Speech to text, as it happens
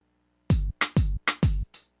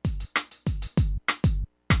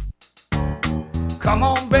Come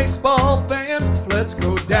on, baseball fans, let's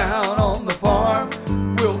go down on the farm.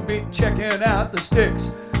 We'll be checking out the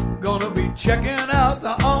sticks, gonna be checking out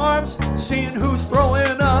the arms, seeing who's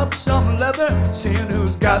throwing up some leather, seeing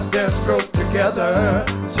who's got their stroke together.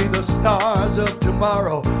 See the stars of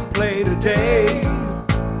tomorrow play today.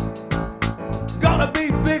 Gonna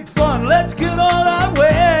be big fun, let's get on our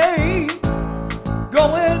way.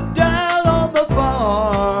 Going down on the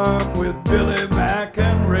farm with Billy, Mac,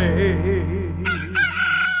 and Ray.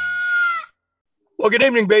 Well, good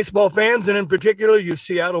evening, baseball fans, and in particular, you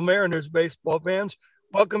Seattle Mariners baseball fans.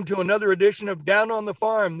 Welcome to another edition of Down on the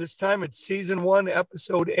Farm. This time it's Season 1,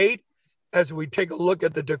 Episode 8, as we take a look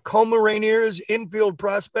at the Tacoma Rainiers infield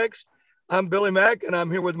prospects. I'm Billy Mack, and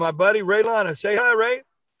I'm here with my buddy, Ray Lana. Say hi, Ray.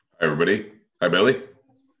 Hi, everybody. Hi, Billy.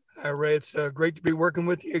 Hi, Ray. It's great to be working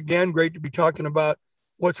with you again. Great to be talking about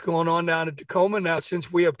what's going on down at Tacoma. Now,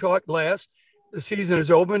 since we have talked last, the season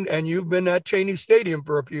is opened, and you've been at Cheney Stadium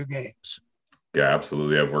for a few games. Yeah,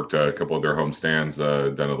 absolutely. I've worked a couple of their home stands,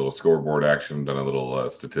 done a little scoreboard action, done a little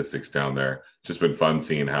statistics down there. Just been fun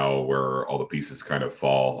seeing where all the pieces kind of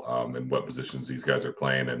fall and what positions these guys are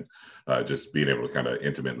playing, and just being able to kind of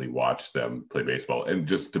intimately watch them play baseball. And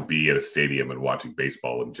just to be at a stadium and watching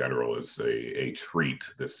baseball in general is a treat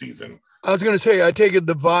this season. I was going to say, I take it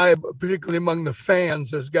the vibe, particularly among the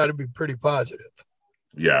fans, has got to be pretty positive.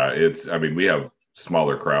 Yeah, we have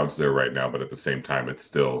smaller crowds there right now, but at the same time, it's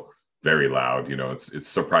still very loud. You know, it's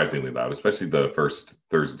surprisingly loud, especially the first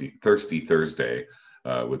Thirsty Thursday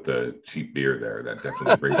with the cheap beer there. That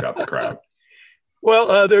definitely brings out the crowd.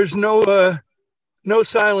 Well, there's no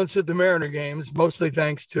silence at the Mariner games, mostly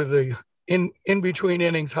thanks to the in between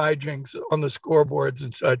innings hijinks on the scoreboards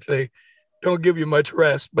and such. They don't give you much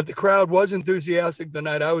rest, but the crowd was enthusiastic the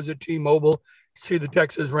night I was at T-Mobile to see the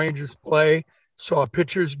Texas Rangers play, saw a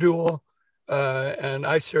pitcher's duel. And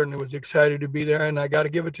I certainly was excited to be there. And I got to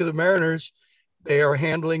give it to the Mariners. They are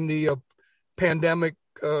handling the pandemic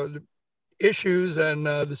issues and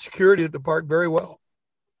the security at the park very well.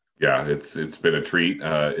 Yeah, it's been a treat.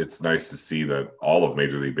 It's nice to see that all of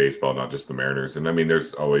Major League Baseball, not just the Mariners. And I mean,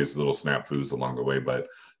 there's always little snafus along the way, but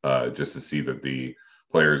just to see that the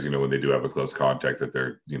players, when they do have a close contact, that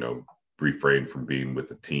they're, refrain from being with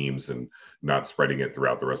the teams and not spreading it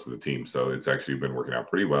throughout the rest of the team. So it's actually been working out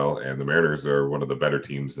pretty well. And the Mariners are one of the better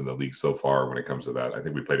teams in the league so far when it comes to that. I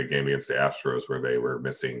think we played a game against the Astros where they were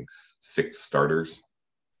missing 6 starters.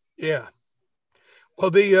 Yeah.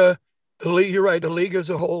 Well, the league, you're right. The league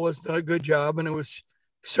as a whole has done a good job, and it was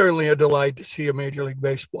certainly a delight to see a Major League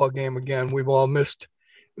Baseball game again. We've all missed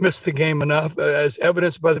the game enough, as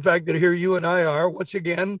evidenced by the fact that here you and I are once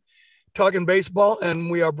again talking baseball,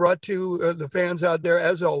 and we are brought to the fans out there,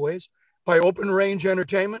 as always, by Open Range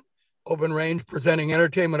Entertainment. Open Range presenting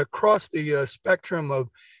entertainment across the spectrum of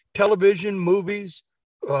television, movies,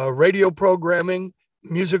 radio programming,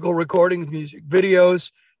 musical recordings, music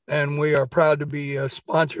videos, and we are proud to be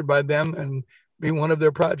sponsored by them and be one of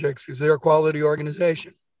their projects because they're a quality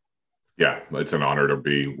organization. Yeah, it's an honor to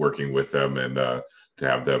be working with them and to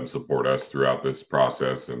have them support us throughout this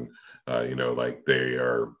process. And, they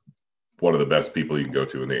are one of the best people you can go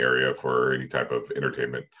to in the area for any type of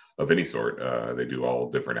entertainment of any sort. They do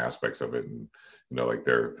all different aspects of it, and like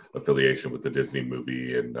their affiliation with the Disney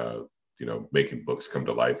movie and making books come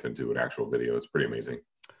to life into an actual video. It's pretty amazing.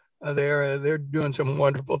 They're doing some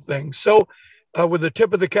wonderful things. So with the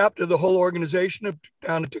tip of the cap to the whole organization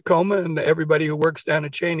down at Tacoma and everybody who works down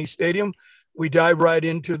at Cheney Stadium, we dive right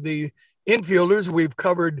into the infielders. We've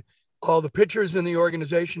covered all the pitchers in the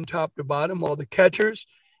organization, top to bottom, all the catchers.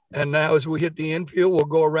 And now as we hit the infield, we'll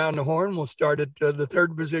go around the horn. We'll start at the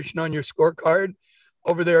third position on your scorecard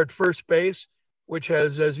over there at first base, which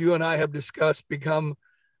has, as you and I have discussed, become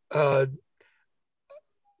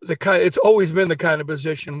it's always been the kind of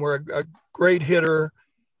position where a great hitter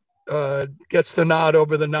gets the nod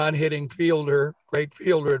over the non-hitting fielder, great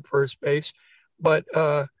fielder at first base. But,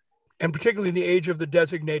 and particularly in the age of the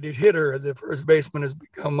designated hitter, the first baseman has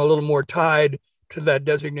become a little more tied to that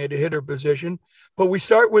designated hitter position. But we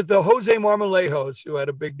start with the Jose Marmolejos, who had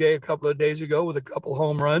a big day a couple of days ago with a couple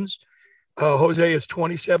home runs. Jose is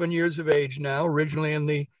 27 years of age now, originally in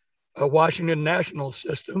the Washington Nationals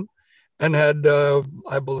system, and had,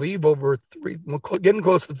 I believe, getting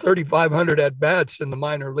close to 3,500 at-bats in the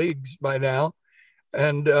minor leagues by now.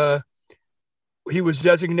 And he was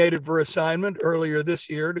designated for assignment earlier this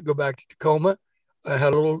year to go back to Tacoma.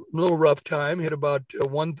 Had a little rough time, hit about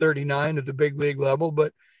 139 at the big league level,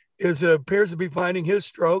 but appears to be finding his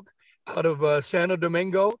stroke out of Santo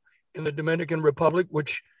Domingo in the Dominican Republic,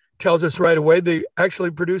 which tells us right away they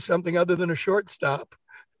actually produce something other than a shortstop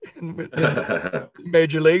in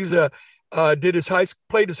major leagues. Played his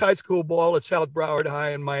high school ball at South Broward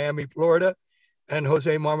High in Miami, Florida, and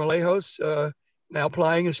Jose Marmolejos now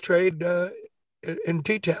plying his trade in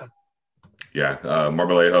T-Town. Yeah,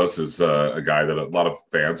 Marmolejos is a guy that a lot of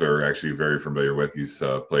fans are actually very familiar with. He's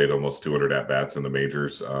played almost 200 at bats in the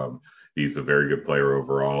majors. He's a very good player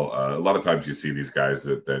overall. A lot of times you see these guys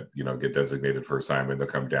that get designated for assignment. They'll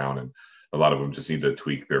come down, and a lot of them just need to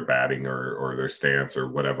tweak their batting or their stance or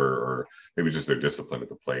whatever, or maybe just their discipline at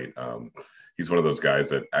the plate. He's one of those guys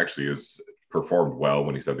that actually has performed well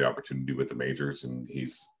when he's had the opportunity with the majors, and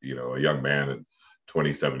he's a young man at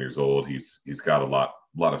 27 years old. He's got a lot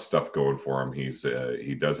of stuff going for him.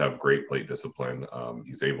 He does have great plate discipline.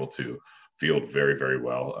 He's able to field very, very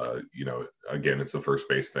well. Again, it's the first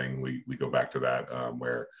base thing. We go back to that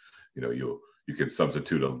where you could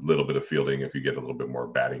substitute a little bit of fielding if you get a little bit more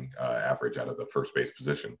batting average out of the first base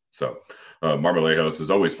position. So Marmolejos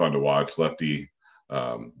is always fun to watch. Lefty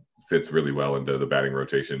fits really well into the batting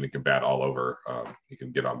rotation. He can bat all over. He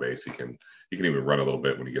can get on base. He can even run a little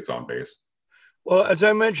bit when he gets on base. Well, as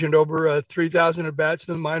I mentioned, over 3,000 at bats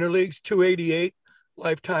in the minor leagues, 288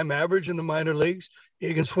 lifetime average in the minor leagues.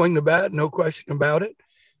 He can swing the bat, no question about it.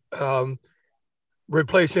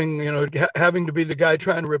 Replacing, having to be the guy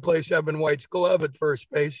trying to replace Evan White's glove at first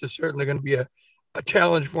base is certainly going to be a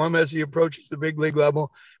challenge for him as he approaches the big league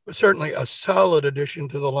level, but certainly a solid addition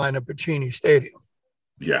to the lineup at Cheney Stadium.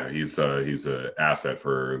 Yeah, he's an asset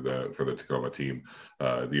for the Tacoma team.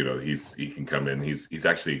 He can come in. He's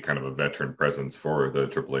actually kind of a veteran presence for the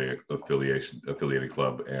AAA affiliated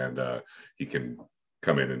club, and he can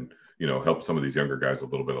come in and help some of these younger guys a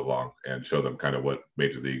little bit along and show them kind of what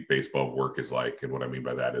Major League Baseball work is like. And what I mean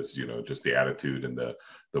by that is just the attitude and the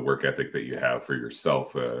work ethic that you have for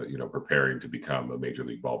yourself. Preparing to become a Major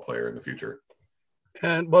League ball player in the future.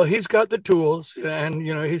 And well, he's got the tools, and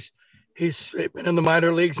he's been in the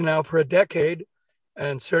minor leagues now for a decade,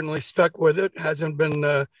 and certainly stuck with it. Hasn't been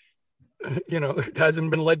let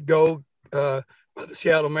go by the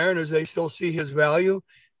Seattle Mariners. They still see his value,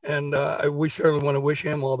 and we certainly want to wish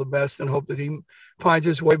him all the best and hope that he finds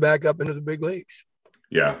his way back up into the big leagues.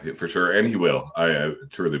 Yeah, for sure, and he will. I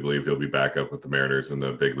truly believe he'll be back up with the Mariners in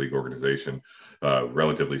the big league organization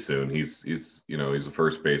relatively soon. He's a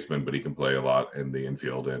first baseman, but he can play a lot in the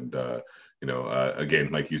infield, and again,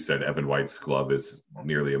 like you said, Evan White's glove is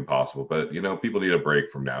nearly impossible, but people need a break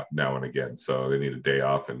from now and again. So they need a day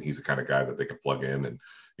off, and he's the kind of guy that they can plug in and,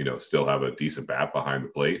 still have a decent bat behind the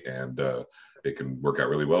plate, and it can work out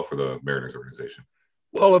really well for the Mariners organization.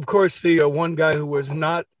 Well, of course, the one guy who was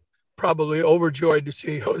not probably overjoyed to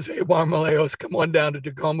see Jose Marmolejos come on down to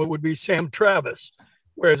Tacoma would be Sam Travis,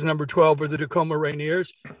 whereas number 12 for the Tacoma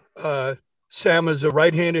Rainiers. Sam is a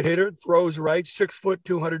right-handed hitter, throws right, 6 foot,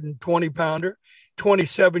 220 pounder,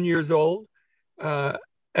 27 years old, and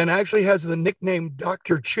actually has the nickname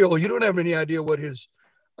Dr. Chill. You don't have any idea what his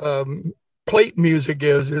plate music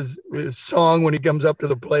is, his song when he comes up to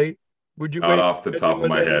the plate. Would you? Not off the top of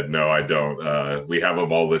my head. No, I don't. We have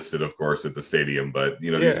them all listed, of course, at the stadium, but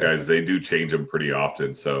these guys, they do change them pretty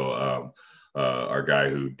often. So our guy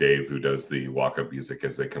Dave, who does the walk-up music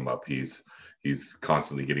as they come up, he's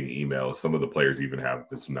constantly getting emails. Some of the players even have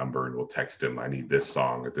this number and will text him, I need this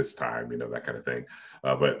song at this time, that kind of thing.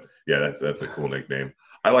 But yeah, that's a cool nickname.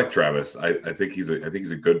 I like Travis. I think he's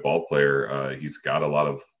a good ball player. He's got a lot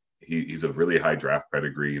of, he's a really high draft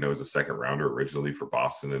pedigree. He's a second rounder originally for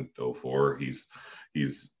Boston in 2004.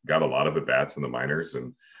 He's got a lot of at bats in the minors.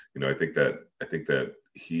 And, I think that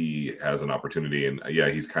he has an opportunity, and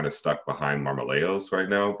he's kind of stuck behind Marmolejos right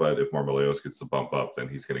now, but if Marmolejos gets the bump up, then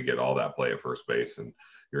he's going to get all that play at first base, and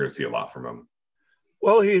you're going to see a lot from him.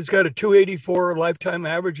 Well, he's got a 284 lifetime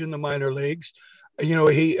average in the minor leagues.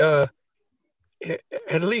 He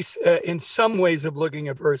at least in some ways of looking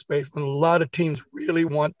at first base, when a lot of teams really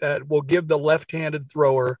want that, will give the left-handed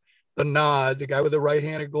thrower the nod. The guy with the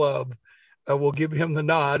right-handed glove will give him the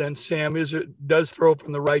nod, and Sam does throw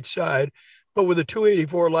from the right side. But with a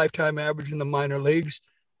 284 lifetime average in the minor leagues,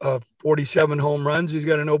 47 home runs, he's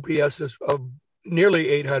got an OPS of nearly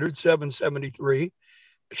 800, 773.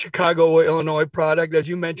 Chicago, Illinois product, as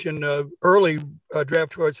you mentioned, early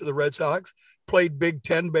draft choice of the Red Sox, played Big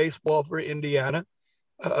Ten baseball for Indiana.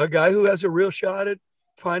 A guy who has a real shot at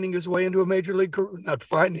finding his way into a major league career,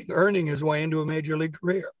 earning his way into a major league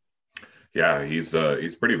career. Yeah, he's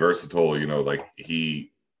pretty versatile.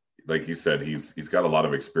 Like you said, he's got a lot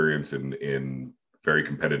of experience in very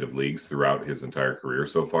competitive leagues throughout his entire career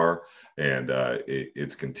so far, and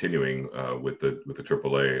it's continuing with the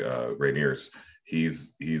AAA Rainiers.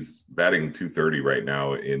 He's batting 230 right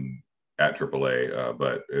now at AAA,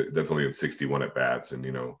 but that's only in 61 at bats, and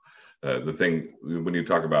The thing when you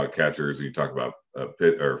talk about catchers, you talk about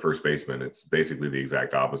pit or first baseman, it's basically the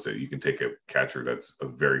exact opposite. You can take a catcher that's a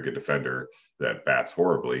very good defender that bats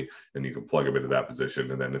horribly, and you can plug him into that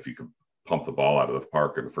position. And then if you can pump the ball out of the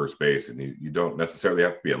park in the first base, and you don't necessarily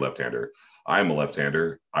have to be a left-hander. I'm a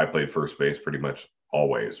left-hander. I played first base pretty much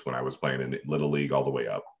always when I was playing in Little League all the way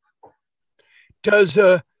up. Does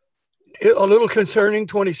a little concerning,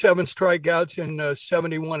 27 strikeouts and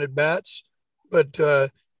 71 at bats, but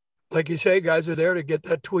like you say, guys are there to get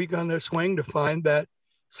that tweak on their swing, to find that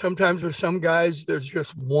sometimes with some guys, there's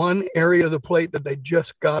just one area of the plate that they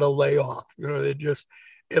just got to lay off. You know,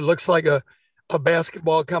 it looks like a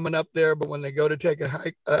basketball coming up there, but when they go to take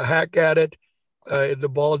a hack at it, the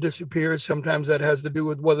ball disappears. Sometimes that has to do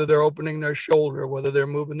with whether they're opening their shoulder, whether they're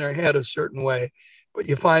moving their head a certain way. But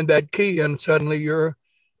you find that key, and suddenly you're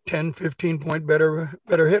 10, 15 point better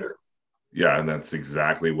hitter. Yeah, and that's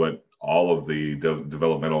exactly what all of the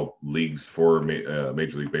developmental leagues for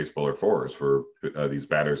Major League Baseball are for, is for these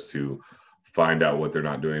batters to find out what they're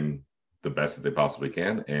not doing the best that they possibly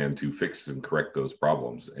can, and to fix and correct those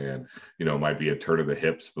problems. And, you know, it might be a turn of the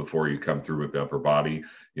hips before you come through with the upper body,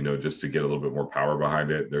 you know, just to get a little bit more power behind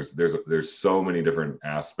it. There's so many different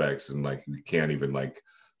aspects, and like, you can't even like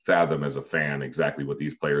fathom as a fan exactly what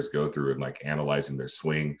these players go through, and like analyzing their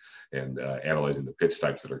swing and analyzing the pitch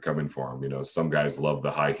types that are coming for them. You know, some guys love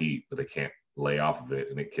the high heat, but they can't lay off of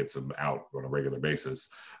it, and it gets them out on a regular basis.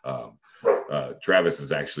 Travis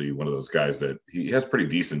is actually one of those guys that he has pretty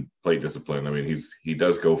decent plate discipline. I mean, he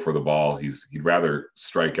does go for the ball. He'd rather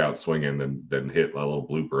strike out swinging than hit a little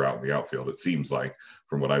blooper out in the outfield. It seems like,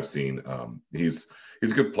 from what I've seen. He's a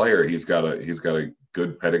good player. He's got a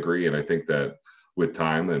good pedigree, and I think that with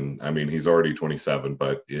time, and I mean, he's already 27,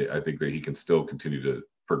 but I think that he can still continue to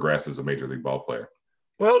progress as a major league ball player.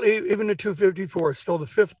 Well, even the 254 is still the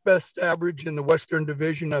fifth best average in the Western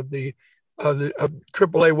Division of the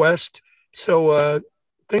AAA West. So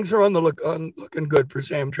things are looking good for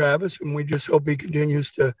Sam Travis, and we just hope he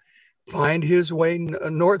continues to find his way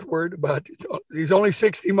northward. But he's only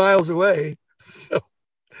 60 miles away, so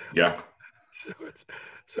yeah.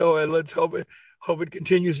 So let's hope it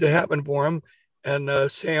continues to happen for him.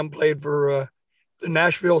 And Sam played for the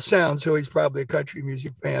Nashville Sound, so he's probably a country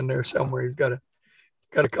music fan there somewhere. He's got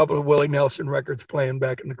a couple of Willie Nelson records playing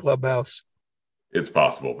back in the clubhouse. It's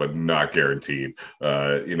possible, but not guaranteed.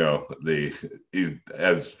 He's,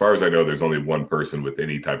 as far as I know, there's only one person with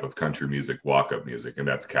any type of country music, walk-up music, and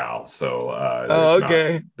that's Cal. So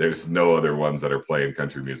there's no other ones that are playing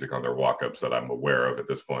country music on their walk-ups that I'm aware of at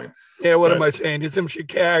this point. Yeah, what am I saying? He's from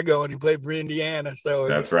Chicago, and he played for Indiana. So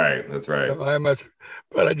that's right.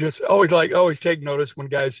 But I just always take notice when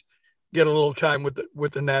guys get a little time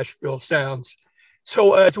with the Nashville Sounds.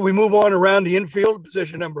 So as we move on around the infield,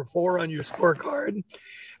 position number 4 on your scorecard.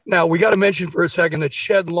 Now, we got to mention for a second that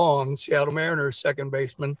Shed Long, Seattle Mariners second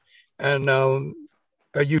baseman and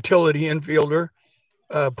a utility infielder,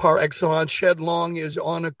 par excellence. Shed Long is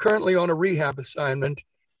currently on a rehab assignment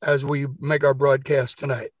as we make our broadcast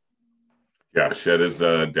tonight. Yeah, Shed is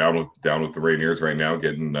down with the Rainiers right now,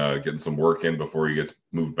 getting some work in before he gets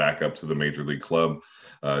moved back up to the major league club.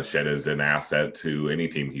 Shed is an asset to any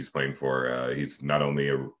team he's playing for. He's not only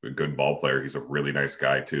a good ball player, he's a really nice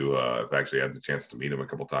guy too. I've actually had the chance to meet him a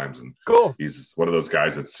couple times, and cool. He's one of those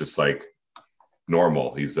guys that's just like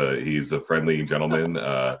normal. He's a friendly gentleman.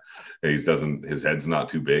 His head's not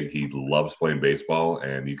too big. He loves playing baseball,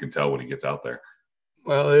 and you can tell when he gets out there.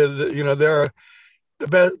 Well, there are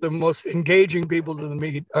the most engaging people to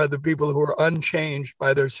meet are the people who are unchanged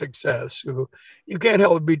by their success, who you can't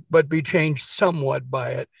help but be changed somewhat by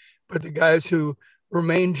it. But the guys who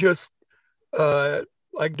remain just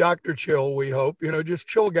like Dr. Chill, we hope, just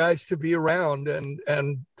chill guys to be around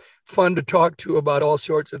and fun to talk to about all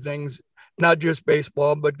sorts of things, not just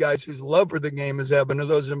baseball, but guys whose love for the game is evident.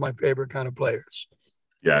 Those are my favorite kind of players.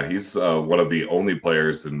 Yeah, he's one of the only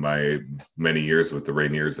players in my many years with the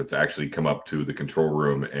Rainiers that's actually come up to the control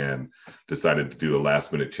room and decided to do a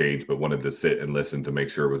last-minute change, but wanted to sit and listen to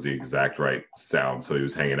make sure it was the exact right sound. So he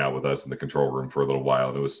was hanging out with us in the control room for a little while,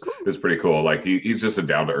 and it was pretty cool. Like he's just a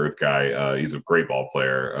down-to-earth guy. He's a great ball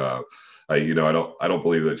player. I don't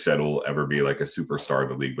believe that Shed will ever be like a superstar in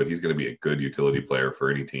the league, but he's going to be a good utility player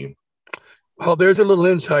for any team. Well, there's a little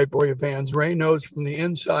insight for you fans. Ray knows from the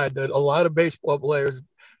inside that a lot of baseball players,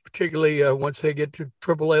 particularly once they get to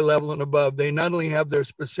AAA level and above, they not only have their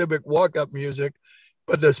specific walk-up music,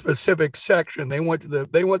 but the specific section. They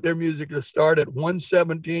want their music to start at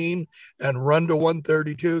 117 and run to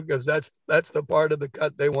 132 because that's the part of the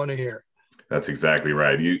cut they want to hear. That's exactly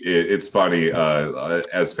right. It's funny.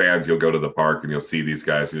 As fans, you'll go to the park and you'll see these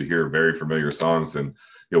guys. You'll hear very familiar songs, and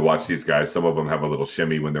you'll watch these guys. Some of them have a little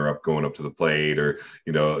shimmy when they're going up to the plate, or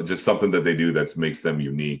just something that they do that makes them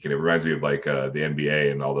unique. And it reminds me of like the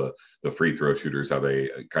NBA and all the free throw shooters, how they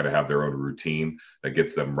kind of have their own routine that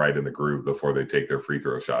gets them right in the groove before they take their free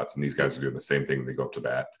throw shots. And these guys are doing the same thing when they go up to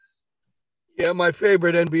bat. Yeah, my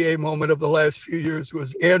favorite NBA moment of the last few years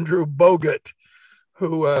was Andrew Bogut,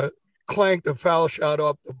 who clanked a foul shot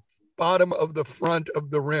off the bottom of the front of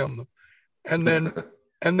the rim, and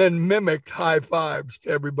then mimicked high fives to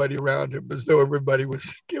everybody around him as though everybody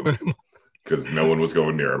was giving him. Because no one was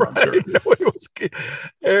going near him, right, I'm sure.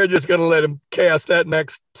 They're just going to let him cast that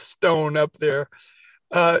next stone up there.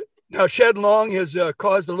 Now, Shed Long has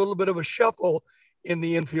caused a little bit of a shuffle in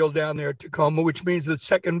the infield down there at Tacoma, which means that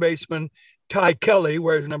second baseman Ty Kelly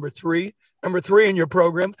wears number three in your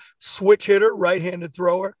program, switch hitter, right-handed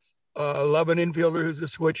thrower. Love an infielder who's a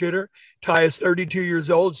switch hitter. Ty is 32 years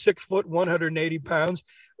old, 6 foot, 180 pounds,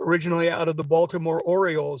 originally out of the Baltimore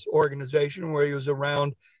Orioles organization, where he was a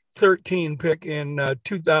round 13 pick in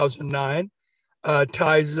 2009.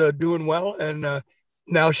 Ty's doing well and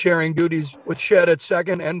now sharing duties with Shed at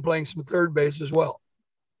second and playing some third base as well.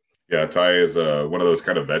 Yeah, Ty is one of those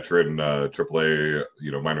kind of veteran AAA,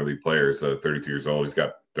 minor league players. 32 years old, he's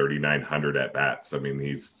got 3,900 at bats. I mean,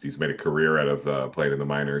 he's made a career out of playing in the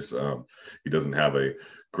minors. He doesn't have a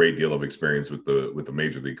great deal of experience with the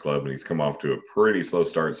major league club, and he's come off to a pretty slow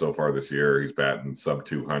start so far this year. He's batting sub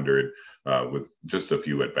 200 with just a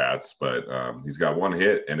few at bats, but he's got one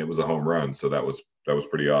hit and it was a home run, so that was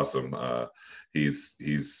pretty awesome.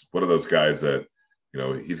 He's one of those guys that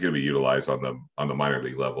he's going to be utilized on the minor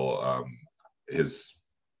league level. His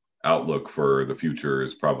outlook for the future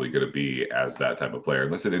is probably going to be as that type of player,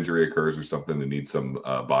 unless an injury occurs or something that needs some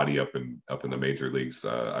body up in the major leagues.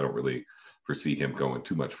 I don't really foresee him going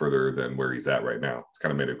too much further than where he's at right now. He's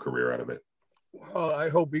kind of made a career out of it. Well, I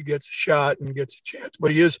hope he gets a shot and gets a chance,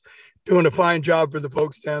 but he is doing a fine job for the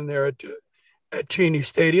folks down there at Cheney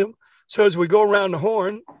Stadium. So as we go around the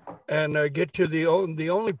horn and get to the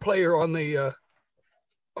only player on the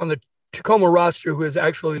Tacoma roster who is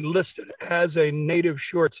actually listed as a native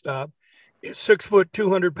shortstop is 6 foot,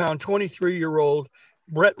 200 pound, 23-year-old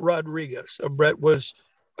Brett Rodriguez. Brett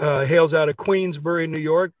hails out of Queensbury, New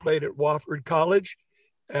York, played at Wofford College,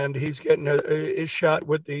 and he's getting his shot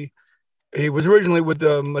he was originally with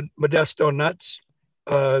the Modesto Nuts.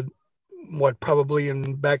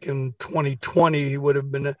 Probably back in 2020, he would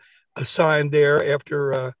have been assigned there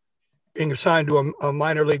after being assigned to a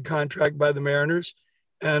minor league contract by the Mariners.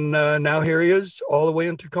 And now here he is all the way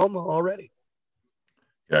in Tacoma already.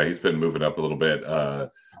 Yeah, he's been moving up a little bit.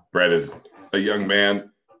 Brett is a young man.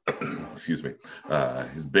 Excuse me.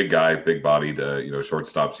 He's a big guy, big bodied.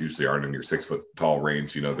 Shortstops usually aren't in your 6 foot tall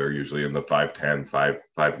range. They're usually in the 5'10",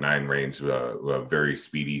 5'9" range. Very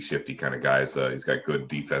speedy, shifty kind of guys. He's got good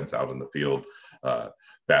defense out in the field.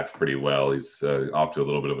 Bats pretty well. He's off to a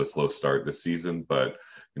little bit of a slow start this season, but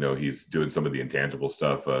he's doing some of the intangible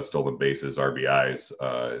stuff, stolen bases, RBIs,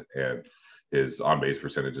 and his on-base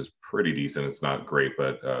percentage is pretty decent. It's not great,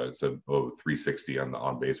 but it's a 360 on the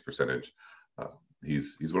on-base percentage.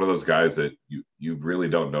 He's one of those guys that you really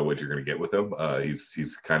don't know what you're going to get with him.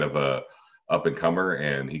 He's kind of a up and comer,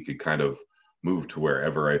 and he could kind of move to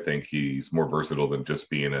wherever. I think he's more versatile than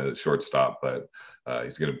just being a shortstop, but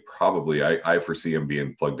he's going to probably, I foresee him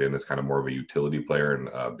being plugged in as kind of more of a utility player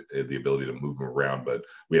and the ability to move him around, but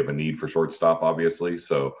we have a need for shortstop, obviously.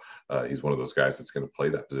 So he's one of those guys that's going to play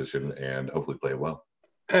that position and hopefully play it well.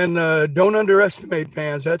 And don't underestimate,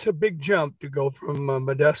 fans. That's a big jump to go from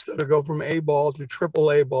Modesto to go from A ball to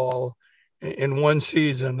triple A ball in one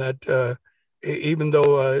season. That even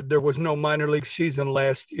though there was no minor league season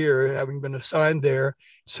last year, having been assigned there,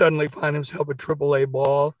 suddenly find himself at AAA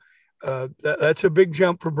ball. That's a big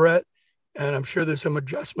jump for Brett, and I'm sure there's some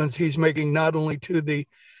adjustments he's making not only to the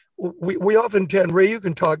we often tend, Ray, you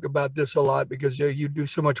can talk about this a lot because you do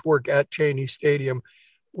so much work at Cheney Stadium.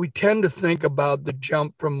 We tend to think about the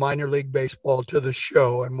jump from minor league baseball to the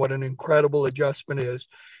show and what an incredible adjustment is.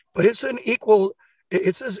 But it's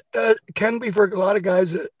can be for a lot of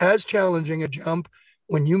guys as challenging a jump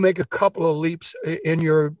when you make a couple of leaps in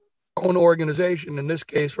your own organization, in this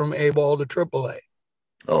case, from A ball to AAA.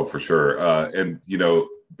 Oh, for sure. And,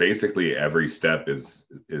 basically every step is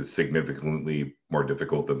significantly more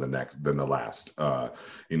difficult than the last.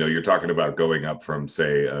 You're talking about going up from,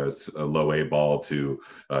 say, a low A ball to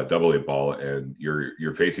double A ball, and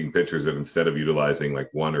you're facing pitchers that instead of utilizing like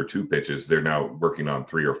 1 or 2 pitches, they're now working on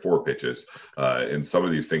 3 or 4 pitches. And some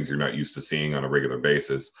of these things you're not used to seeing on a regular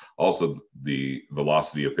basis. Also, the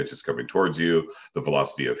velocity of pitches coming towards you, the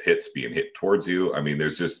velocity of hits being hit towards you. I mean,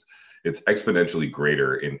 there's just it's exponentially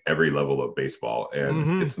greater in every level of baseball. And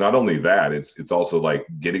Mm-hmm. it's not only that, it's also like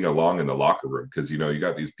getting along in the locker room, because you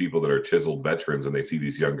got these people that are chiseled veterans and they see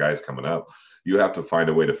these young guys coming up. You have to find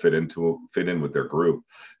a way to fit in with their group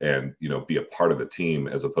and be a part of the team,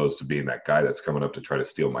 as opposed to being that guy that's coming up to try to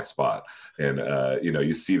steal my spot. And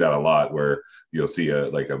you see that a lot, where you'll see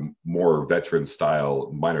a more veteran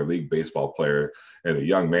style minor league baseball player, and a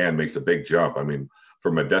young man makes a big jump. I mean,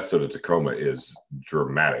 from Modesto to Tacoma is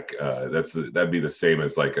dramatic. That'd be the same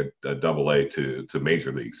as like a double A to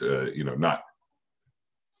major leagues. Not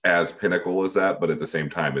as pinnacle as that, but at the same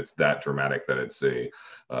time, it's that dramatic that it's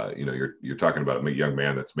you're talking about a young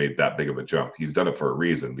man that's made that big of a jump. He's done it for a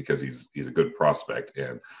reason, because he's a good prospect,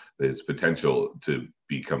 and his potential to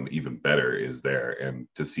become even better is there. And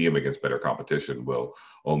to see him against better competition will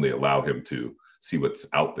only allow him to see what's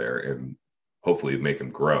out there and hopefully make him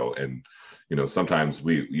grow. And sometimes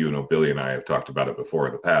Billy and I have talked about it before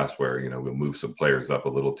in the past, where we'll move some players up a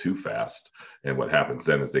little too fast, and what happens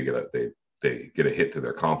then is they get a hit to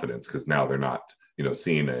their confidence, because now they're not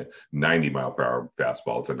seeing a 90-mile-per-hour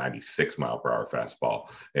fastball. It's a 96-mile-per-hour fastball,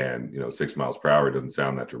 and 6 miles per hour doesn't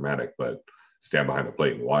sound that dramatic, but stand behind the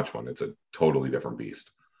plate and watch one. It's a totally different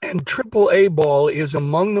beast. And AAA ball is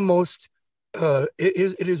among the most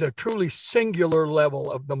it is a truly singular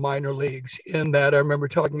level of the minor leagues, in that I remember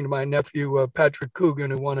talking to my nephew, Patrick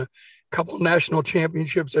Coogan, who won a couple national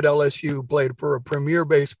championships at LSU, played for a premier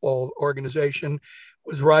baseball organization,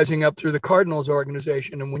 was rising up through the Cardinals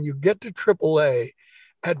organization. And when you get to AAA,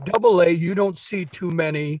 at AA, you don't see too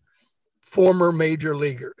many former major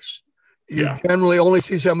leaguers. You generally only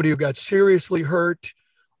see somebody who got seriously hurt,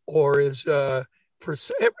 or is for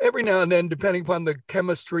every now and then, depending upon the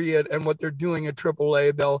chemistry and what they're doing at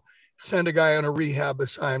AAA, they'll send a guy on a rehab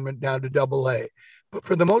assignment down to AA. But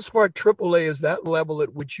for the most part, AAA is that level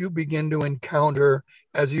at which you begin to encounter,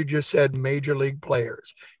 as you just said, major league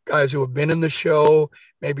players, guys who have been in the show,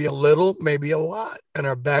 maybe a little, maybe a lot, and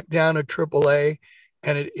are back down at AAA.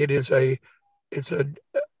 And it's a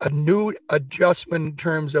new adjustment in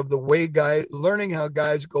terms of the way learning how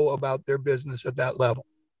guys go about their business at that level.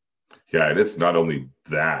 Yeah, and it's not only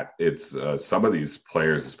that. It's some of these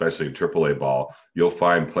players, especially in AAA ball, you'll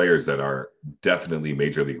find players that are definitely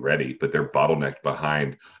major league ready, but they're bottlenecked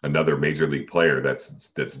behind another major league player that's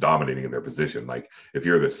dominating in their position. Like if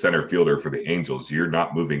you're the center fielder for the Angels, you're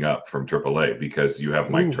not moving up from AAA because you have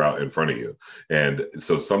Mike Trout in front of you. And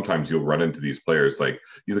so sometimes you'll run into these players. Like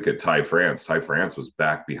you look at Ty France. Ty France was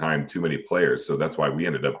back behind too many players, so that's why we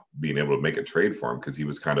ended up being able to make a trade for him, because he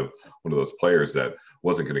was kind of one of those players that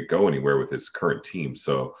wasn't going to go anywhere with his current team.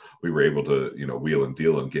 So we were able to, wheel and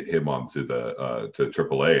deal and get him onto the to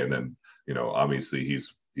AAA, and then obviously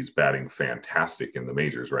he's batting fantastic in the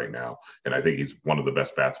majors right now, and I think he's one of the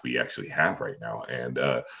best bats we actually have right now. And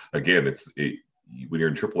again, when you're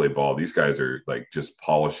in AAA ball, these guys are like just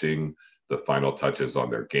polishing the final touches on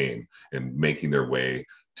their game and making their way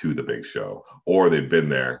to the big show, or they've been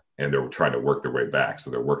there and they're trying to work their way back. So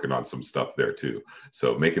they're working on some stuff there too.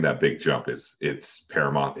 So making that big jump it's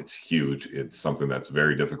paramount. It's huge. It's something that's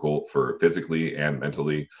very difficult for physically and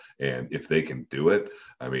mentally. And if they can do it,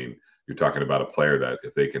 I mean, you're talking about a player that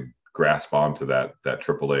if they can grasp onto that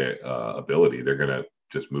AAA ability, they're going to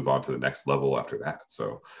just move on to the next level after that.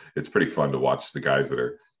 So it's pretty fun to watch the guys that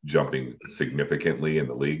are jumping significantly in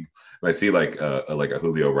the league. And I see like a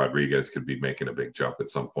Julio Rodriguez could be making a big jump at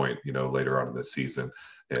some point, later on in this season,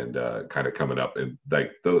 and kind of coming up. And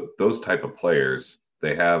like those type of players,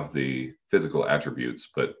 they have the physical attributes,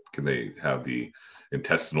 but can they have the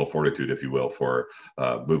intestinal fortitude, if you will, for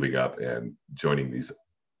moving up and joining these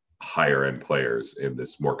higher end players in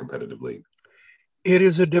this more competitive league? It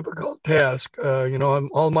is a difficult task.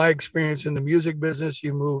 All my experience in the music business,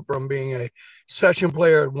 you move from being a session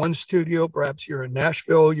player at one studio, perhaps you're in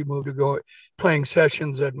Nashville, you move to go playing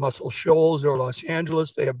sessions at Muscle Shoals or Los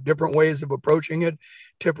Angeles. They have different ways of approaching it,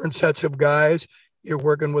 different sets of guys. You're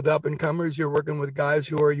working with up and comers. You're working with guys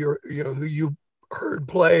who are who you heard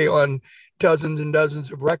play on dozens and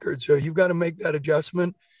dozens of records. So you've got to make that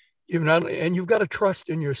adjustment. And you've got to trust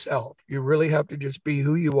in yourself. You really have to just be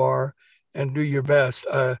who you are and do your best.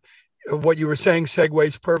 What you were saying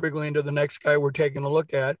segues perfectly into the next guy we're taking a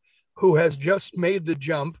look at, who has just made the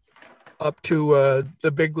jump up to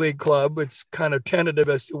the big league club. It's kind of tentative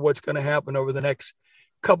as to what's going to happen over the next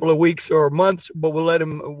couple of weeks or months, but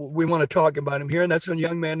we want to talk about him here. And that's a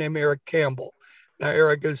young man named Eric Campbell. Now,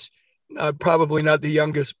 Eric is probably not the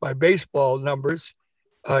youngest by baseball numbers.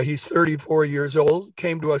 He's 34 years old,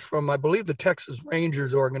 came to us from, I believe, the Texas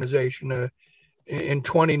Rangers organization in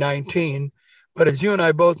 2019. But as you and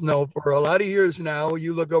I both know, for a lot of years now,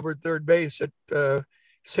 you look over at third base at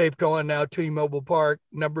Safeco and now T-Mobile Park,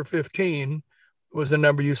 number 15 was the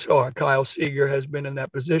number you saw. Kyle Seager has been in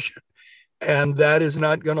that position. And that is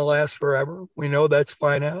not going to last forever. We know that's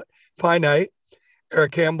finite.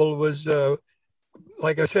 Eric Campbell was,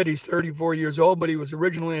 like I said, he's 34 years old, but he was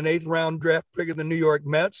originally an 8th-round draft pick of the New York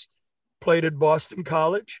Mets, played at Boston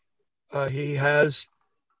College. He has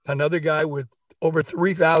another guy with over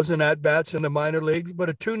 3,000 at-bats in the minor leagues, but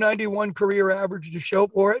a 291 career average to show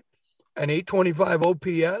for it, an 825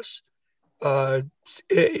 OPS.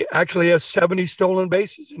 It actually has 70 stolen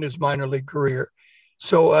bases in his minor league career.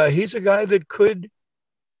 So he's a guy that could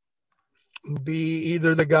be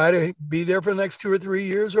either the guy to be there for the next 2 or 3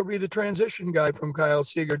 years or be the transition guy from Kyle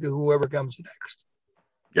Seager to whoever comes next.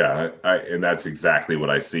 Yeah, and that's exactly what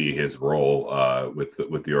I see his role with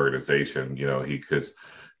the organization. Because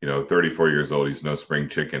 34 years old, he's no spring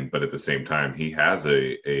chicken, but at the same time, he has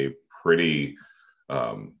a pretty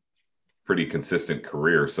consistent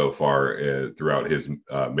career so far throughout his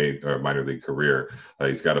minor league career.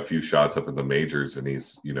 He's got a few shots up in the majors, and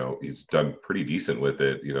he's done pretty decent with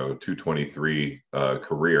it. 223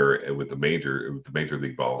 career with the major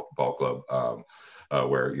league ball club.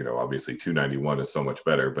 Where obviously 291 is so much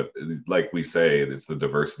better, but like we say, it's the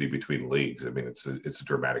diversity between leagues. I mean, it's a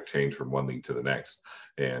dramatic change from one league to the next.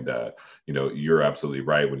 And you're absolutely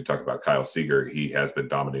right when you talk about Kyle Seager. He has been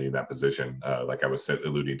dominating that position, like I was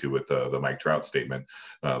alluding to with the Mike Trout statement.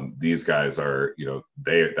 These guys are,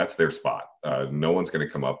 that's their spot. No one's going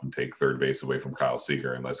to come up and take third base away from Kyle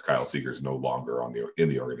Seager unless Kyle Seager's no longer in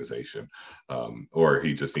the organization, or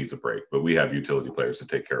he just needs a break. But we have utility players to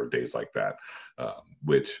take care of days like that.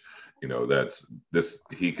 Which,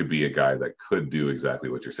 he could be a guy that could do exactly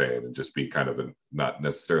what you're saying and just be kind of not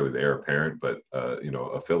necessarily the heir apparent, but,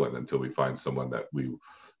 a fill-in until we find someone that we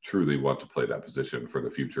truly want to play that position for the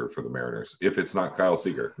future for the Mariners. If it's not Kyle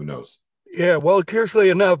Seager, who knows? Yeah, well, curiously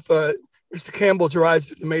enough, Mr. Campbell's rise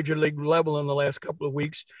to the major league level in the last couple of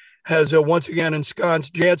weeks has once again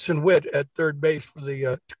ensconced Jansen Witt at third base for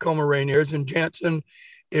the Tacoma Rainiers. And Jansen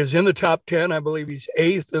is in the top 10. I believe he's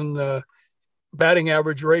 8th in the batting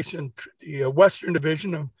average race in the Western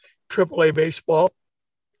Division of AAA baseball.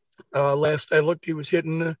 Last I looked, he was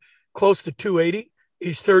hitting close to 280.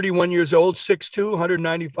 He's 31 years old, 6'2",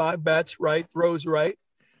 195, bats right, throws right.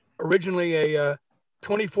 Originally a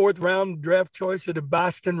 24th round draft choice of the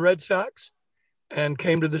Boston Red Sox and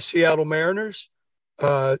came to the Seattle Mariners.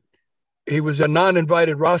 He was a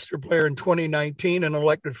non-invited roster player in 2019 and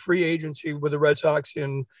elected free agency with the Red Sox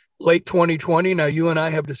in late 2020. Now, you and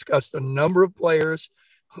I have discussed a number of players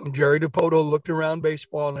whom Jerry DiPoto looked around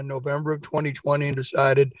baseball in November of 2020 and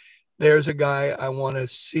decided, there's a guy I want to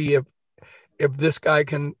see if this guy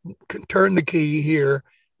can turn the key here.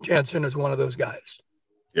 Jansen is one of those guys.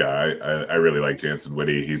 Yeah, I really like Jansen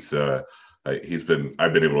Witte.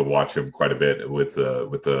 I've been able to watch him quite a bit with the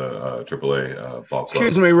AAA ball club.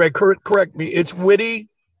 Excuse me, Ray, correct me. It's Witte.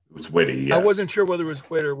 It's Witte, yes. I wasn't sure whether it was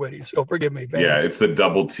Witt or Witty, so forgive me, fans. Yeah, it's the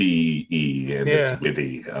double T-E, and it's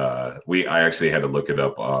Witte. I actually had to look it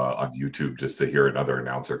up on YouTube just to hear another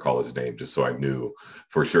announcer call his name, just so I knew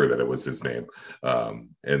for sure that it was his name. And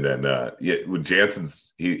then with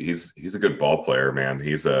Jansen's, he's a good ball player, man.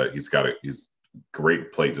 He's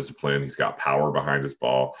great plate discipline. He's got power behind his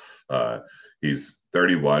ball. He's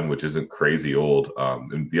 31, which isn't crazy old.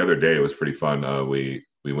 And the other day it was pretty fun. We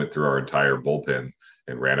went through our entire bullpen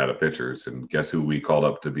and ran out of pitchers. And guess who we called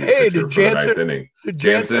up to be the pitcher for the ninth inning?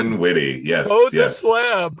 Jansen Witte. Yes. The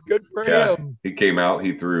slab. Good for him. He came out.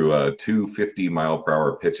 He threw 2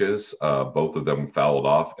 50-mile-per-hour pitches. Both of them fouled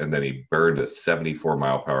off. And then he burned a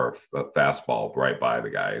 74-mile-per-hour fastball right by the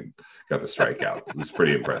guy and got the strikeout. It was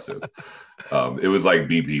pretty impressive. It was like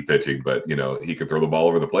BP pitching, but he could throw the ball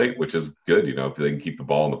over the plate, which is good. If they can keep the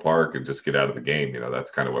ball in the park and just get out of the game,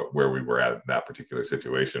 that's kind of where we were at in that particular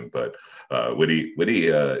situation. But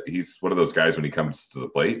Witte, he's one of those guys when he comes to the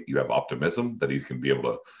plate, you have optimism that he's going to be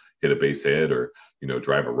able to hit a base hit or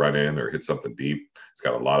drive a run in or hit something deep. He's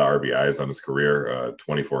got a lot of RBIs on his career,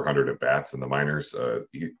 2,400 at bats in the minors.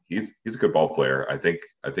 He's a good ball player. I think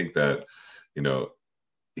that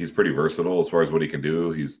he's pretty versatile as far as what he can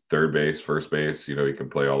do. He's third base, first base. He can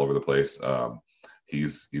play all over the place.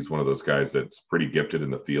 He's one of those guys that's pretty gifted in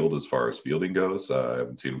the field as far as fielding goes. I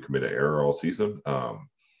haven't seen him commit an error all season.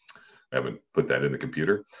 I haven't put that in the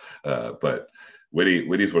computer, but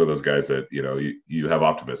Witte's one of those guys that you have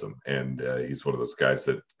optimism, and he's one of those guys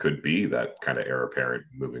that could be that kind of heir apparent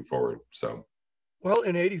moving forward. So. Well,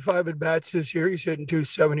 in 85 at-bats this year, he's hitting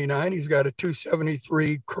 279. He's got a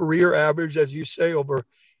 273 career average, as you say, over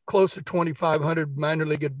close to 2,500 minor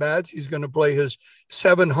league at-bats. He's going to play his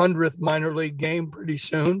 700th minor league game pretty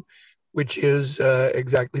soon. which is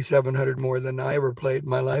exactly 700 more than I ever played in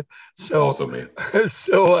my life. So, Also me.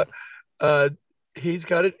 so he's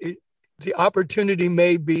got it. The opportunity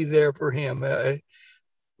may be there for him.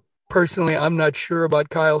 Personally, I'm not sure about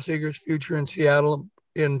Kyle Seager's future in Seattle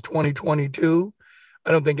in 2022.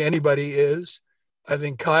 I don't think anybody is. I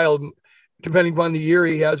think Kyle, depending upon the year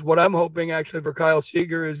he has, what I'm hoping actually for Kyle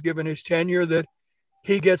Seager is, given his tenure, that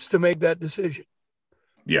he gets to make that decision.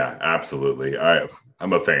 Yeah, absolutely.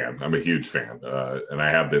 I'm a fan. I'm a huge fan, and I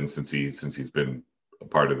have been since he's been a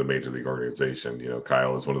part of the major league organization. You know,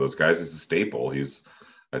 Kyle is one of those guys. He's a staple.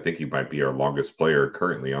 I think he might be our longest player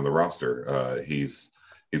currently on the roster. He's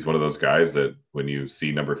one of those guys that when you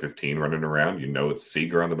see number 15 running around, you know it's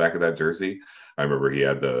Seager on the back of that jersey. I remember we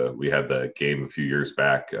had the game a few years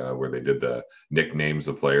back where they did the nicknames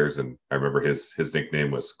of players, and I remember his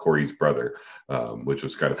nickname was Corey's brother, which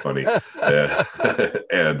was kind of funny.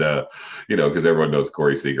 And you know, because everyone knows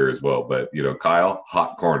Corey Seager as well. But you know, Kyle,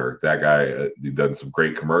 hot corner. That guy, he's done some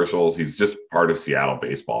great commercials. He's just part of Seattle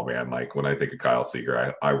baseball, man. Like when I think of Kyle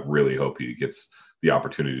Seager, I really hope he gets the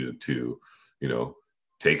opportunity to you know,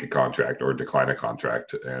 take a contract or decline a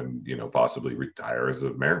contract and you know, possibly retire as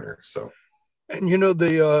a Mariner. So. And you know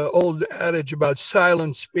the old adage about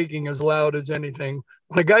silence speaking as loud as anything.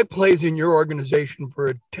 When a guy plays in your organization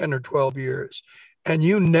for 10 or 12 years and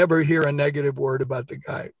you never hear a negative word about the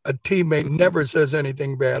guy, a teammate never says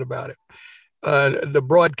anything bad about him. The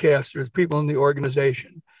broadcasters, people in the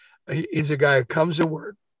organization, he's a guy who comes to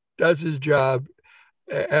work, does his job,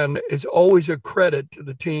 and is always a credit to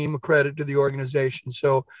the team, a credit to the organization.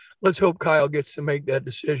 So let's hope Kyle gets to make that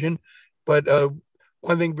decision. But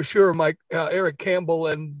one thing for sure, Mike, Eric Campbell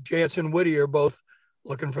and Jansen Whitty are both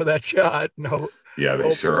looking for that shot. No, Yeah,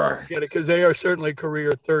 they sure are. Get it, because they are certainly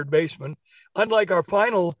career third basemen. Unlike our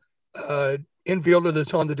final infielder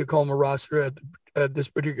that's on the Tacoma roster at this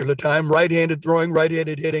particular time, right-handed throwing,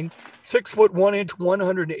 right-handed hitting, 6'1",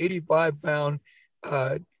 185-pound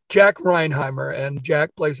Jack Reinheimer. And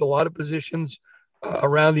Jack plays a lot of positions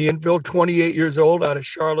around the infield. 28 years old, out of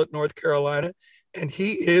Charlotte, North Carolina. And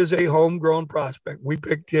he is a homegrown prospect. We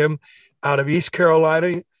picked him out of East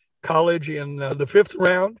Carolina College in the 5th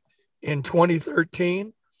round in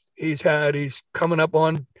 2013. He's coming up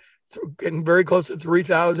on getting very close to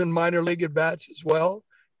 3,000 minor league at bats as well,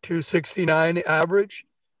 269 average,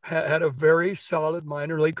 had a very solid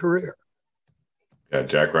minor league career. Yeah,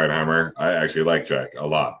 Jack Reinheimer. I actually like Jack a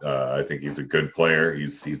lot. I think he's a good player.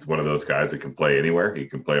 He's one of those guys that can play anywhere. He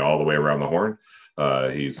can play all the way around the horn.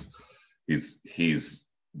 He's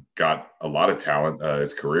got a lot of talent.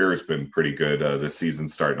 His career has been pretty good. This season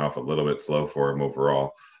starting off a little bit slow for him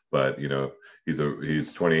overall, but you know,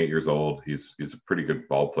 he's 28 years old. He's a pretty good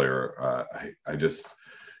ball player. I just,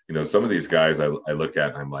 you know, some of these guys I look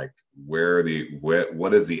at and I'm like,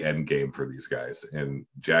 what is the end game for these guys? And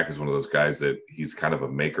Jack is one of those guys that he's kind of a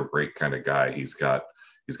make or break kind of guy. He's got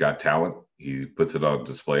talent. He puts it on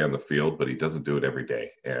display on the field, but he doesn't do it every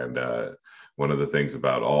day. And one of the things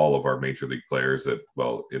about all of our major league players that,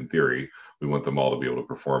 well, in theory, we want them all to be able to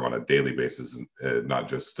perform on a daily basis, not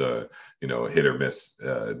just, you know, hit or miss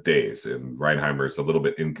days. And Reinheimer is a little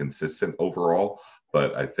bit inconsistent overall,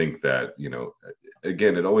 but I think that, you know,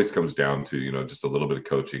 again, it always comes down to, you know, just a little bit of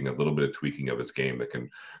coaching, a little bit of tweaking of his game that can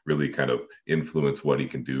really kind of influence what he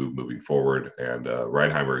can do moving forward. And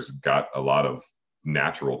Reinheimer's got a lot of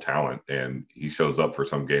natural talent, and he shows up for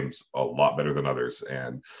some games a lot better than others,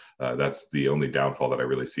 and that's the only downfall that I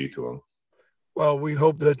really see to him. Well, we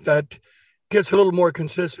hope that gets a little more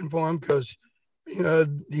consistent for him, because you know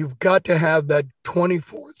you've got to have that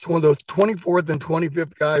 24th, one of those 24th and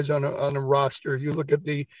 25th guys on a roster. You look at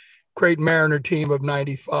the great Mariner team of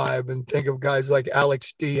 '95 and think of guys like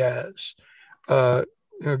Alex Diaz, you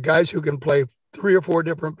know, guys who can play 3 or 4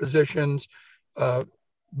 different positions.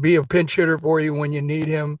 Be a pinch hitter for you when you need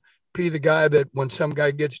him. Be the guy that when some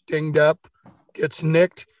guy gets dinged up, gets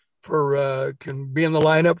nicked, can be in the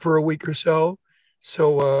lineup for a week or so.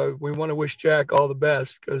 So we want to wish Jack all the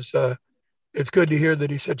best, because it's good to hear that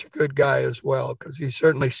he's such a good guy as well, because he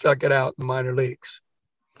certainly stuck it out in the minor leagues.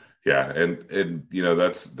 Yeah, and you know,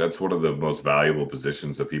 that's one of the most valuable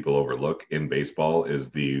positions that people overlook in baseball is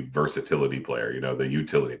the versatility player, you know, the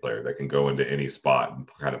utility player that can go into any spot and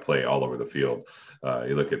kind of play all over the field.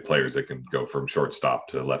 You look at players that can go from shortstop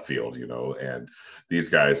to left field, you know, and these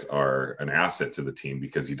guys are an asset to the team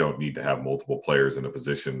because you don't need to have multiple players in a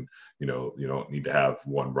position. You know, you don't need to have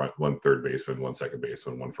one third baseman, one second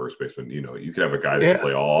baseman, one first baseman. You know, you can have a guy that can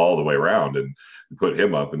play all the way around and put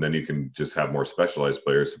him up, and then you can just have more specialized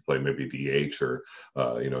players to play maybe DH or,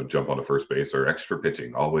 you know, jump on a first base or extra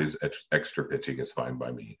pitching. Always extra pitching is fine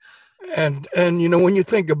by me. And when you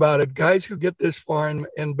think about it, guys who get this far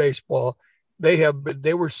in baseball,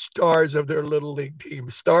 they were stars of their little league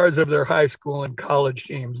teams, stars of their high school and college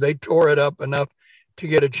teams. They tore it up enough to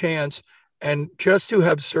get a chance, and just to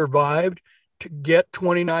have survived to get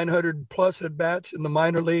 2,900 plus at bats in the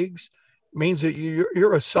minor leagues means that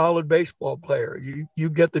you're a solid baseball player. You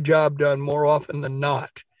get the job done more often than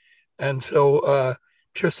not, and so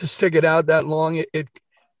just to stick it out that long, it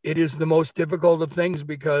is the most difficult of things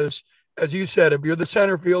because, as you said, if you're the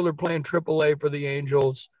center fielder playing AAA for the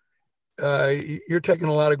Angels, you're taking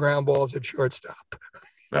a lot of ground balls at shortstop.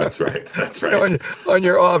 That's right. That's right. On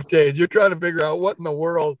your off days, you're trying to figure out what in the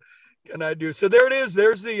world can I do. So there it is.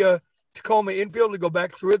 There's the Tacoma infield to go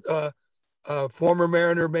back through it. Former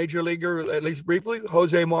Mariner major leaguer, at least briefly,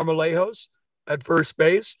 Jose Marmolejos at first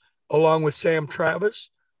base, along with Sam Travis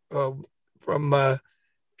from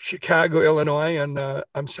Chicago, Illinois. And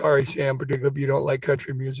I'm sorry, Sam, particularly if you don't like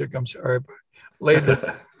country music. I'm sorry, but laid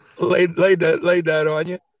that on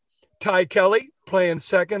you. Ty Kelly playing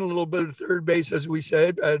second, a little bit of third base, as we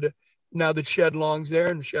said. And now that Shed Long's there,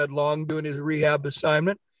 and Shed Long doing his rehab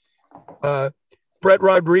assignment. Brett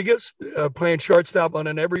Rodriguez playing shortstop on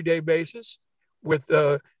an everyday basis with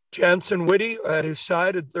Jansen Whitty at his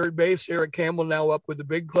side at third base. Eric Campbell now up with the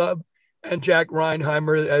big club, and Jack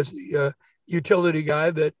Reinheimer as the utility guy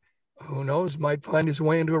that, who knows, might find his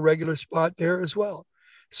way into a regular spot there as well.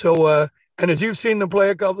 So, and as you've seen them play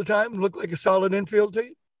a couple of times, look like a solid infield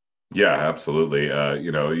team. Yeah, absolutely.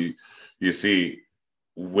 You see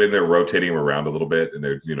when they're rotating them around a little bit and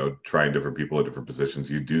they're, trying different people at different positions,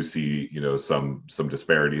 you do see, some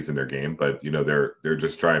disparities in their game, but, they're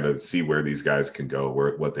just trying to see where these guys can go,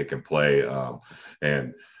 what they can play.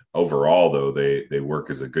 And overall, though, they work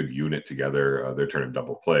as a good unit together. They're turning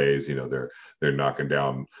double plays, they're knocking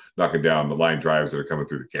down the line drives that are coming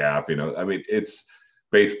through the gap. It's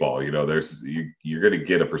baseball. You're going to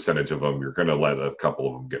get a percentage of them. You're going to let a couple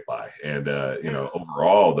of them get by. And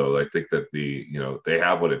overall, though, I think that they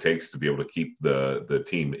have what it takes to be able to keep the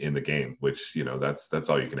team in the game, which that's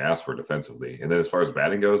all you can ask for defensively. And then as far as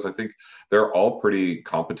batting goes, I think they're all pretty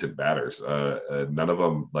competent batters. None of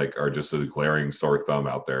them are just a glaring sore thumb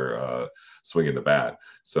out there swinging the bat.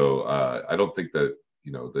 So I don't think that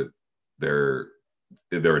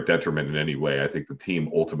that they're a detriment in any way. I think the team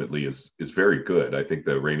ultimately is very good. I think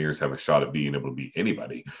the Rainiers have a shot at being able to beat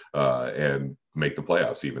anybody and make the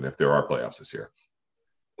playoffs, even if there are playoffs this year.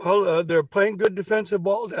 Well, they're playing good defensive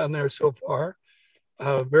ball down there so far.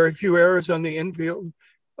 Very few errors on the infield.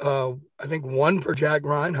 I think one for Jack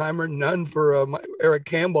Reinheimer, none for Eric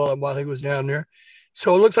Campbell while he was down there.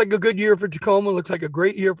 So it looks like a good year for Tacoma. Looks like a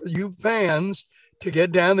great year for you fans to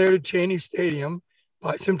get down there to Cheney Stadium.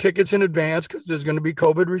 Buy some tickets in advance because there's going to be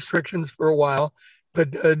COVID restrictions for a while. But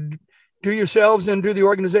do yourselves and do the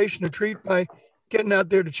organization a treat by getting out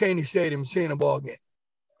there to Cheney Stadium and seeing a ball game.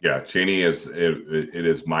 Yeah, Cheney it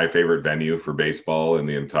is my favorite venue for baseball in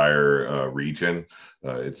the entire region.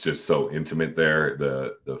 It's just so intimate there.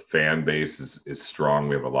 The fan base is strong.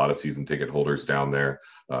 We have a lot of season ticket holders down there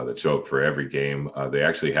that show up for every game. They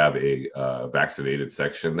actually have a vaccinated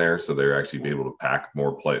section there, so they're actually be able to pack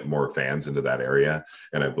more fans into that area.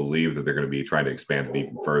 And I believe that they're going to be trying to expand it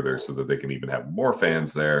even further so that they can even have more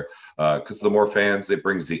fans there. Because the more fans, it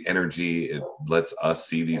brings the energy. It lets us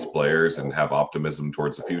see these players and have optimism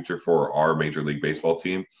towards the future for our Major League Baseball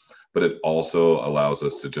team. But it also allows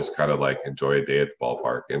us to just kind of enjoy a day at the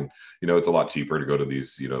ballpark. And, it's a lot cheaper to go to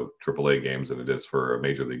these, AAA games than it is for a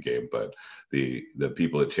Major League game. But the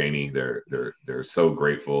people at Cheney, they're so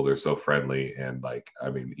grateful. They're so friendly. And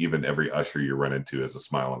even every usher you run into has a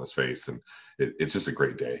smile on his face. And it's just a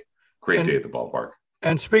great day. Great day at the ballpark.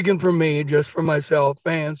 And speaking for me, just for myself,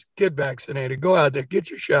 fans, get vaccinated. Go out there, get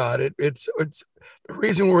your shot. It's the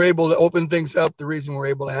reason we're able to open things up. The reason we're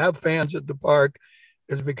able to have fans at the park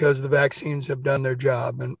is because the vaccines have done their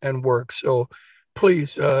job and work. So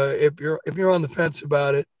please, if you're on the fence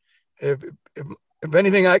about it, if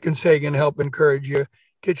anything I can say can help encourage you,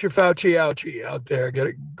 get your Fauci ouchie out there.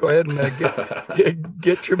 Go ahead and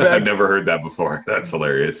get your vaccine. I've never heard that before. That's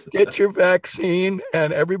hilarious. Get your vaccine,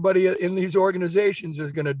 and everybody in these organizations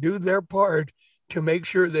is going to do their part to make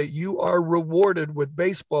sure that you are rewarded with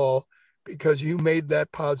baseball because you made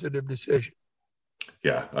that positive decision.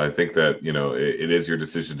 Yeah, I think that, it is your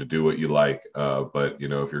decision to do what you like. But, if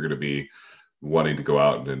you're going to be wanting to go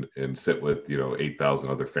out and sit with, 8,000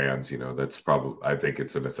 other fans, that's probably, I think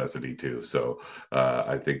it's a necessity too. So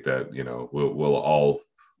I think that, we'll all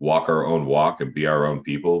walk our own walk and be our own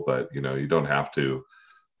people, but, you don't have to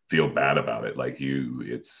feel bad about it.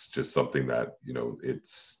 It's just something that,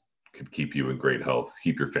 it's could keep you in great health,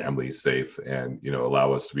 keep your family safe, and, you know,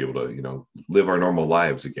 allow us to be able to, you know, live our normal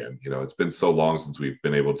lives again. You know, it's been so long since we've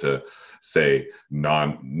been able to say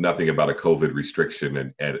nothing about a COVID restriction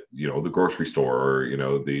and at, you know, the grocery store, or, you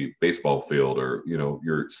know, the baseball field, or, you know,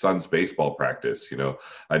 your son's baseball practice. You know,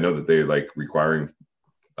 I know that they like requiring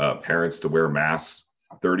parents to wear masks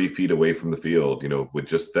 30 feet away from the field, you know, with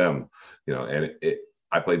just them, you know, and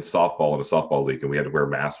I played softball in a softball league, and we had to wear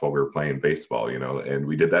masks while we were playing baseball, you know, and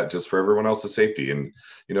we did that just for everyone else's safety. And,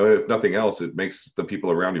 you know, if nothing else, it makes the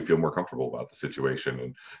people around you feel more comfortable about the situation.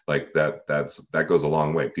 And like that goes a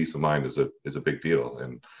long way. Peace of mind is a big deal.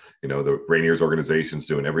 And, you know, the Rainiers organization's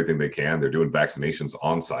doing everything they can. They're doing vaccinations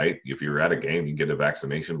on site. If you're at a game, you can get a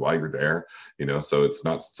vaccination while you're there, you know, so it's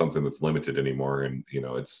not something that's limited anymore. And, you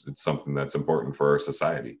know, it's something that's important for our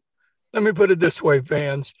society. Let me put it this way,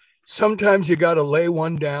 fans. Sometimes you got to lay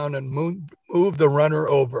one down and move the runner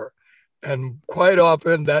over. And quite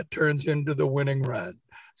often that turns into the winning run.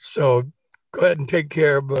 So go ahead and take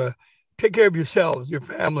care of yourselves, your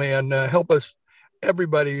family, and help us,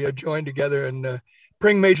 everybody, join together and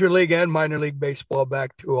bring Major League and minor league baseball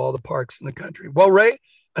back to all the parks in the country. Well, Ray,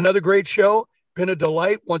 another great show. Been a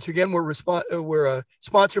delight. Once again, we're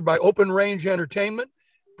sponsored by Open Range Entertainment,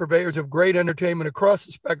 purveyors of great entertainment across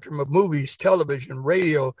the spectrum of movies, television,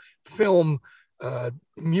 radio, film,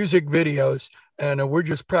 music videos. And we're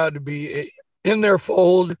just proud to be in their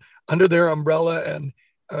fold, under their umbrella, and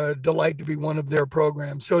delight to be one of their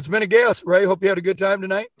programs. So it's been a gas, Ray. Hope you had a good time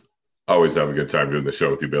tonight. Always have a good time doing the show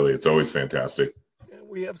with you, Billy. It's always fantastic.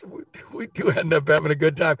 We do end up having a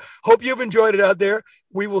good time. Hope you've enjoyed it out there.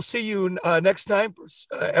 We will see you next time for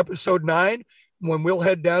episode 9, when we'll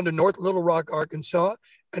head down to North Little Rock, Arkansas,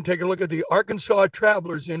 and take a look at the Arkansas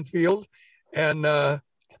Travelers Infield, and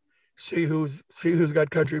see who's got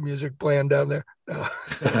country music playing down there.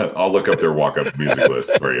 I'll look up their walk-up music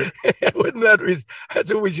list for you.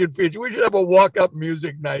 That's what we should feature. We should have a walk-up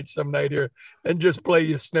music night some night here and just play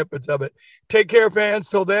you snippets of it. Take care, fans.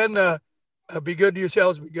 Till then, be good to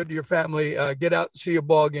yourselves, be good to your family. Get out and see a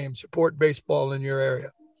ball game. Support baseball in your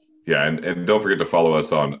area. Yeah, and don't forget to follow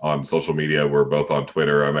us on social media. We're both on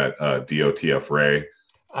Twitter. I'm at DOTF Ray.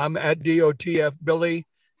 I'm at DOTF Billy.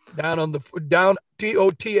 Down DOTF.live.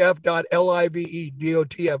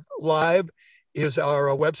 DOTF Live is our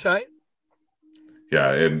website.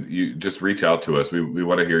 Yeah, and you just reach out to us. We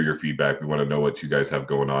want to hear your feedback. We want to know what you guys have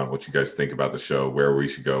going on, what you guys think about the show, where we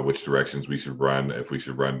should go, which directions we should run, if we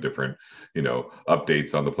should run different, you know,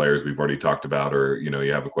 updates on the players we've already talked about, or, you know,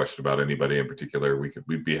 you have a question about anybody in particular,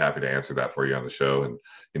 we'd be happy to answer that for you on the show, and,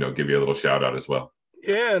 you know, give you a little shout out as well.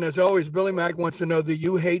 Yeah, and as always, Billy Mack wants to know that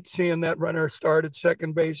you hate seeing that runner start at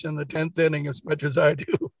second base in the 10th inning as much as I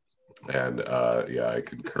do. And yeah, I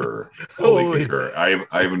concur. Totally concur.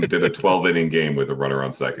 I even did a 12-inning game with a runner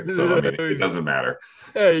on second, so I mean, it doesn't matter.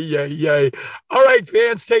 Hey. All right,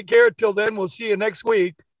 fans, take care. Till then, we'll see you next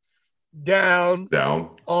week. Down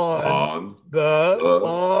on the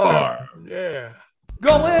farm. Yeah.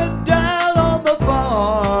 Going down on the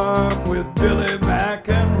farm with Billy Mack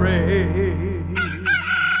and Ray.